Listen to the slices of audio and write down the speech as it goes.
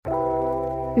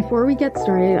Before we get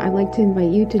started, I'd like to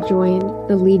invite you to join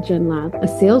the Lead Gen Lab, a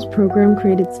sales program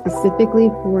created specifically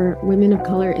for women of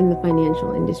color in the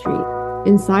financial industry.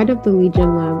 Inside of the Lead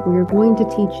Gen Lab, we are going to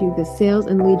teach you the sales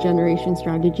and lead generation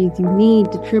strategies you need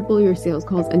to triple your sales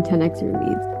calls and 10x your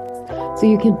leads, so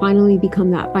you can finally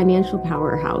become that financial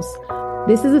powerhouse.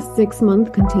 This is a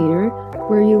 6-month container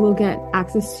where you will get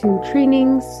access to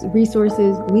trainings,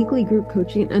 resources, weekly group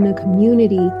coaching, and a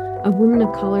community of women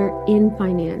of color in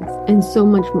finance, and so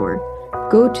much more.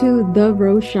 Go to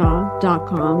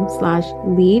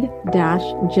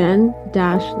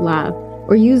theroshaw.com/lead-gen-lab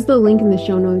or use the link in the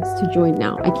show notes to join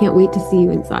now. I can't wait to see you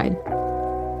inside.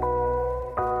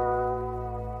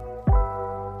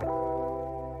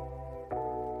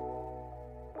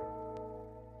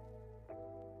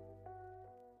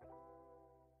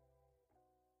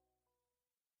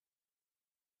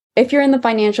 If you're in the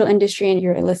financial industry and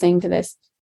you're listening to this,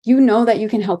 you know that you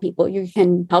can help people. You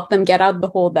can help them get out of the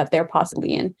hole that they're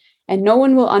possibly in. And no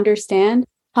one will understand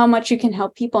how much you can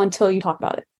help people until you talk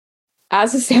about it.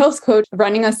 As a sales coach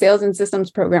running a sales and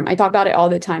systems program, I talk about it all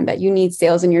the time that you need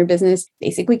sales in your business,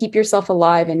 basically keep yourself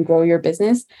alive and grow your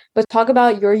business. But talk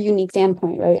about your unique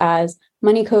standpoint, right? As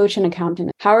money coach and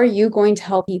accountant, how are you going to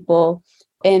help people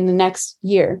in the next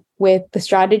year with the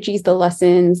strategies, the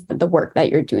lessons, the work that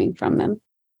you're doing from them?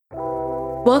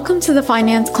 Welcome to the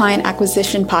Finance Client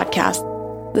Acquisition Podcast,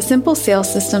 the simple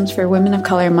sales systems for women of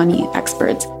color money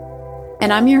experts.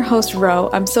 And I'm your host, Ro.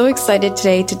 I'm so excited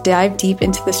today to dive deep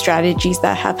into the strategies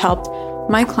that have helped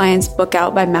my clients book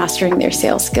out by mastering their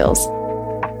sales skills.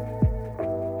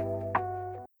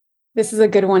 This is a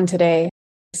good one today.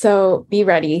 So be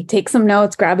ready. Take some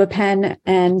notes, grab a pen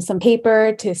and some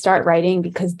paper to start writing,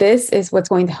 because this is what's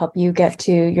going to help you get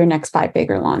to your next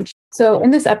 5-figure launch. So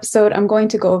in this episode, I'm going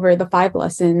to go over the 5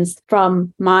 lessons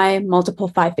from my multiple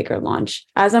 5-figure launch.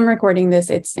 As I'm recording this,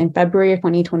 it's in February of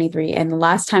 2023. And the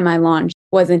last time I launched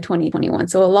was in 2021.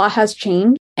 So a lot has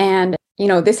changed. And,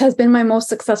 this has been my most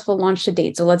successful launch to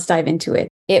date. So let's dive into it.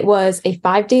 It was a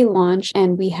 5-day launch,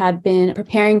 and we had been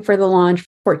preparing for the launch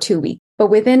for 2 weeks. But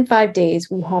within 5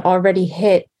 days, we had already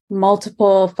hit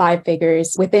multiple 5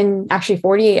 figures. Within actually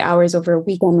 48 hours over a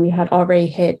weekend, we had already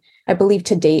hit, I believe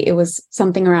to date, it was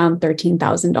something around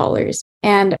 $13,000.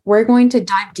 And we're going to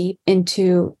dive deep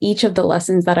into each of the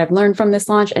lessons that I've learned from this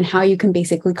launch and how you can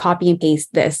basically copy and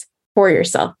paste this for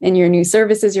yourself in your new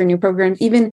services, your new programs.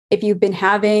 Even if you've been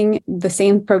having the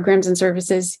same programs and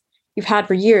services you've had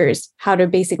for years, how to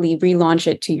basically relaunch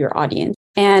it to your audience.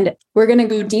 And we're going to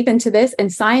go deep into this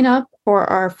and sign up for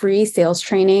our free sales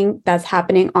training that's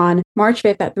happening on March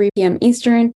 5th at 3 p.m.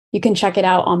 Eastern. You can check it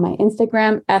out on my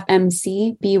Instagram,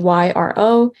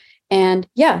 FMCBYRO. And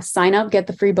sign up, get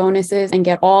the free bonuses and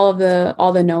get all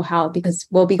the know-how, because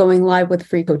we'll be going live with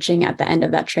free coaching at the end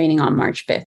of that training on March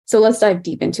 5th. So let's dive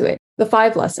deep into it. The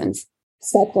 5 lessons.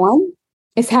 Step 1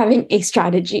 is having a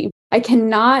strategy. I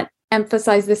cannot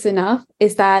emphasize this enough,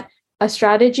 is that a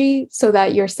strategy so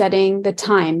that you're setting the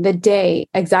time, the day,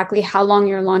 exactly how long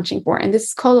you're launching for. And this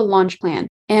is called a launch plan.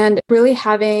 And really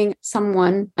having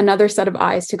another set of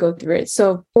eyes to go through it.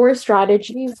 So for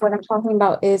strategies, what I'm talking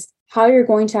about is how you're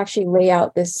going to actually lay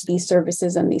out these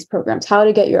services and these programs, how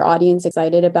to get your audience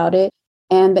excited about it,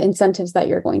 and the incentives that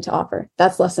you're going to offer.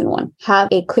 That's lesson 1. Have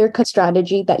a clear-cut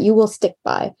strategy that you will stick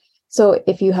by. So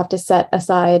if you have to set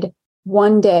aside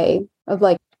one day of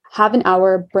have an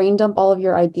hour, brain dump all of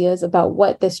your ideas about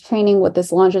what this training, what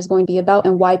this launch is going to be about,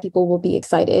 and why people will be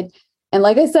excited. And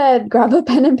like I said, grab a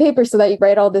pen and paper so that you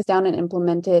write all this down and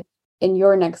implement it in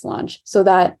your next launch, so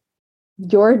that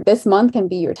this month can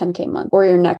be your 10K month, or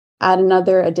your next, add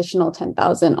another additional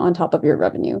 10,000 on top of your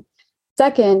revenue.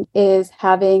 Second is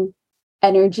having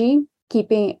energy,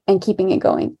 keeping it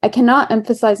going. I cannot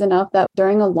emphasize enough that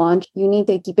during a launch, you need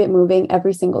to keep it moving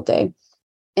every single day.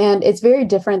 And it's very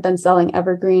different than selling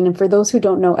evergreen. And for those who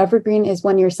don't know, evergreen is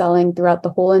when you're selling throughout the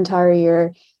whole entire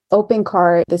year. Open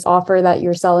cart, this offer that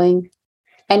you're selling,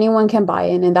 anyone can buy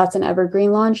in, and that's an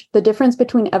evergreen launch. The difference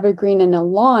between evergreen and a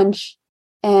launch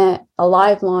and a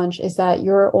live launch is that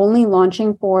you're only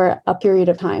launching for a period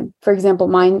of time. For example,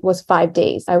 mine was 5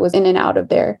 days. I was in and out of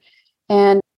there.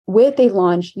 And with a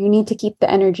launch, you need to keep the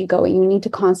energy going. You need to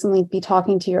constantly be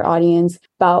talking to your audience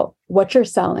about what you're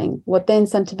selling, what the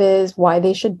incentive is, why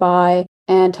they should buy,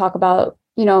 and talk about,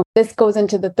 this goes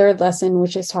into the 3rd lesson,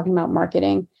 which is talking about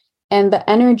marketing. And the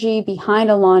energy behind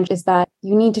a launch is that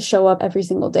you need to show up every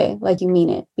single day like you mean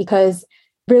it, because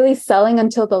really selling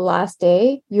until the last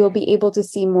day, you'll be able to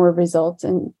see more results.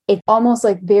 And it's almost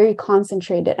like very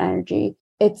concentrated energy.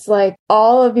 It's like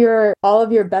all of your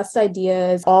best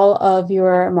ideas, all of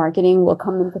your marketing will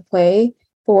come into play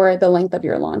for the length of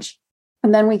your launch.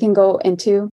 And then we can go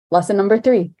into lesson number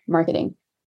 3, marketing.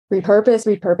 Repurpose,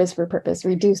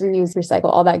 reduce, reuse, recycle,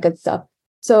 all that good stuff.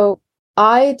 So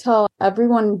I tell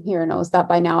everyone here knows that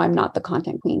by now I'm not the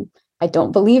content queen. I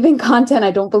don't believe in content.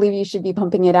 I don't believe you should be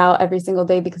pumping it out every single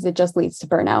day because it just leads to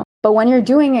burnout. But when you're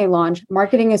doing a launch,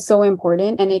 marketing is so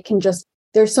important, and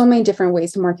there's so many different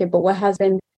ways to market. But what has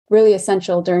been really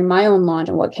essential during my own launch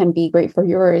and what can be great for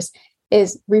yours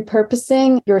is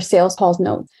repurposing your sales calls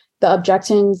notes, the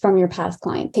objections from your past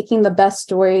client, taking the best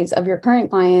stories of your current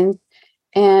clients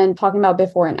and talking about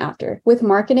before and after. With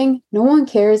marketing, no one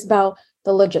cares about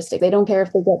the logistics. They don't care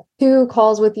if they get 2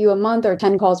 calls with you a month or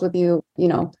 10 calls with you,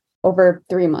 over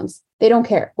 3 months. They don't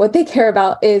care. What they care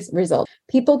about is results.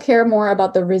 People care more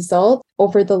about the result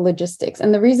over the logistics.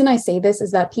 And the reason I say this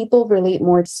is that people relate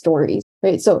more to stories,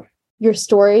 right? So your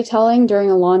storytelling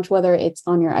during a launch, whether it's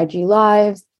on your IG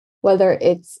lives, whether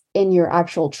it's in your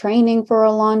actual training for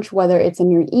a launch, whether it's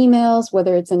in your emails,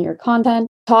 whether it's in your content,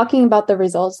 talking about the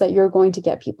results that you're going to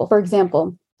get people. For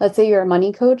example, let's say you're a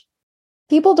money coach.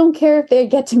 People don't care if they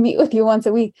get to meet with you once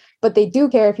a week, but they do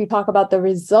care if you talk about the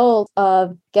result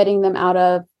of getting them out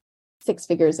of 6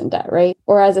 figures in debt, right?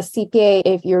 Or as a CPA,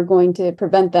 if you're going to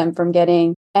prevent them from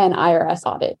getting an IRS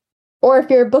audit. Or if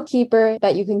you're a bookkeeper,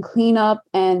 that you can clean up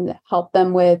and help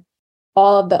them with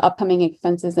all of the upcoming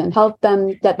expenses and help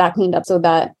them get that cleaned up so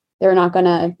that they're not going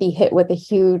to be hit with a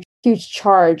huge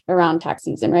charge around tax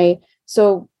season, right?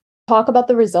 So talk about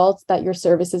the results that your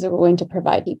services are going to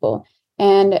provide people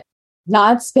and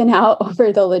not spin out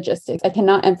over the logistics. I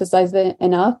cannot emphasize that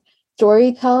enough.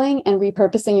 Storytelling and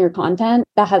repurposing your content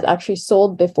that has actually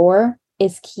sold before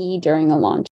is key during a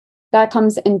launch. That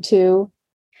comes into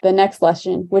the next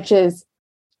lesson, which is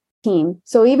team.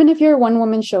 So even if you're a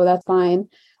one-woman show, that's fine.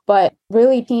 But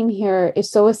really, team here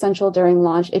is so essential during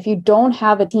launch. If you don't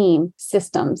have a team,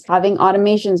 systems, having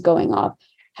automations going off,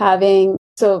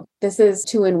 so this is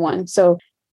 2 in 1. So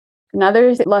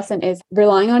another lesson is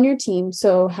relying on your team.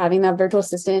 So having that virtual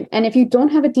assistant. And if you don't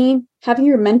have a team, having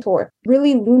your mentor,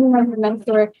 really leaning on your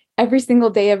mentor every single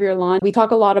day of your launch. We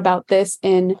talk a lot about this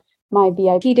in my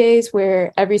VIP days,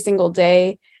 where every single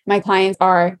day my clients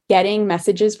are getting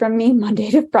messages from me Monday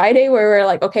to Friday, where we're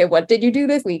like, okay, what did you do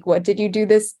this week? What did you do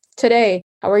this today?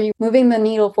 How are you moving the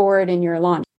needle forward in your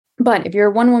launch? But if you're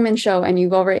a one-woman show and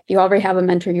you already have a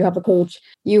mentor, you have a coach,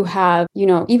 you have,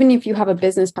 even if you have a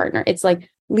business partner, it's like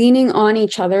leaning on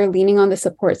each other, leaning on the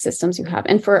support systems you have.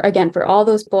 And for all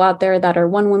those people out there that are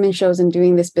one-woman shows and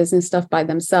doing this business stuff by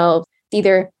themselves,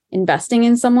 either investing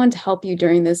in someone to help you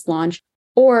during this launch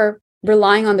or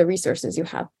relying on the resources you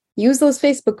have. Use those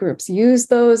Facebook groups, use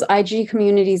those IG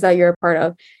communities that you're a part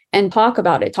of, and talk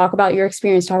about it. Talk about your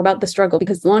experience, talk about the struggle,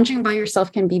 because launching by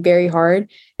yourself can be very hard.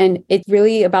 And it's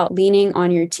really about leaning on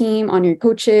your team, on your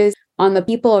coaches, on the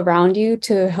people around you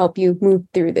to help you move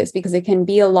through this, because it can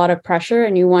be a lot of pressure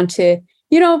and you want to,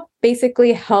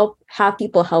 basically have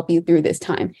people help you through this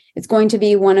time. It's going to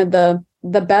be one of the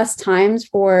best times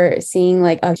for seeing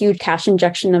like a huge cash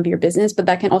injection of your business, but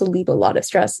that can also leave a lot of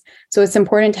stress. So it's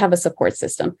important to have a support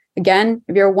system. Again,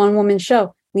 if you're a one-woman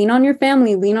show, lean on your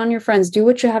family, lean on your friends, do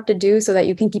what you have to do so that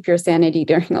you can keep your sanity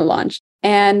during a launch.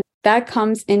 And that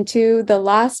comes into the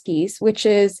last piece, which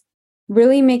is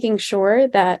really making sure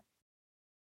that,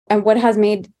 and what has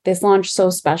made this launch so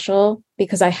special,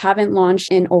 because I haven't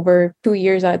launched in over 2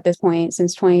 years at this point,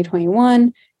 since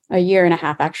 2021, a year and a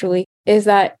half actually, is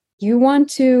that you want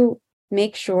to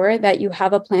make sure that you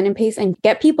have a plan in place and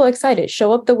get people excited.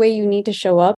 Show up the way you need to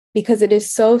show up, because it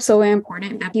is so, so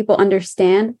important that people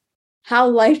understand how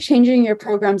life-changing your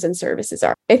programs and services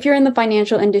are. If you're in the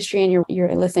financial industry and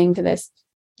you're listening to this,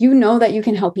 you know that you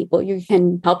can help people. You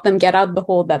can help them get out of the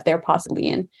hole that they're possibly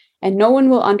in. And no one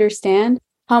will understand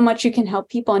how much you can help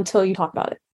people until you talk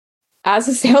about it. As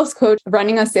a sales coach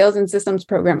running a sales and systems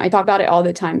program, I talk about it all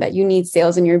the time, that you need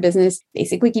sales in your business,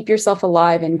 basically keep yourself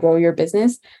alive and grow your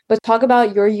business. But talk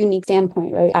about your unique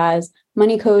standpoint, right? As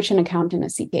money coach, an accountant, a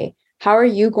CPA. How are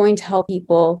you going to help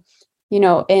people,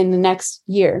 in the next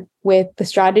year with the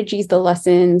strategies, the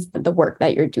lessons, the work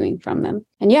that you're doing from them?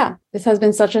 And yeah, this has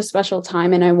been such a special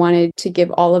time. And I wanted to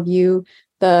give all of you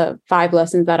the 5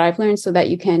 lessons that I've learned so that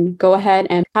you can go ahead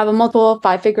and have a multiple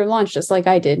 5-figure launch, just like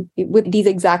I did with these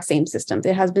exact same systems.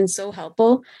 It has been so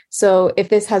helpful. So if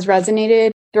this has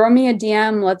resonated, throw me a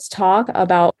DM. Let's talk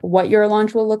about what your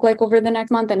launch will look like over the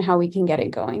next month and how we can get it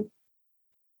going.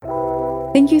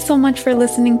 Thank you so much for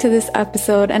listening to this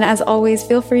episode. And as always,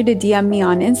 feel free to DM me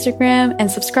on Instagram and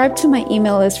subscribe to my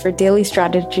email list for daily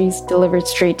strategies delivered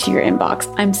straight to your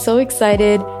inbox. I'm so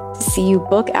excited to see you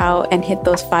book out and hit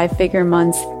those 5-figure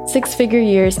months, 6-figure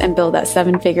years, and build that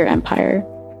 7-figure empire.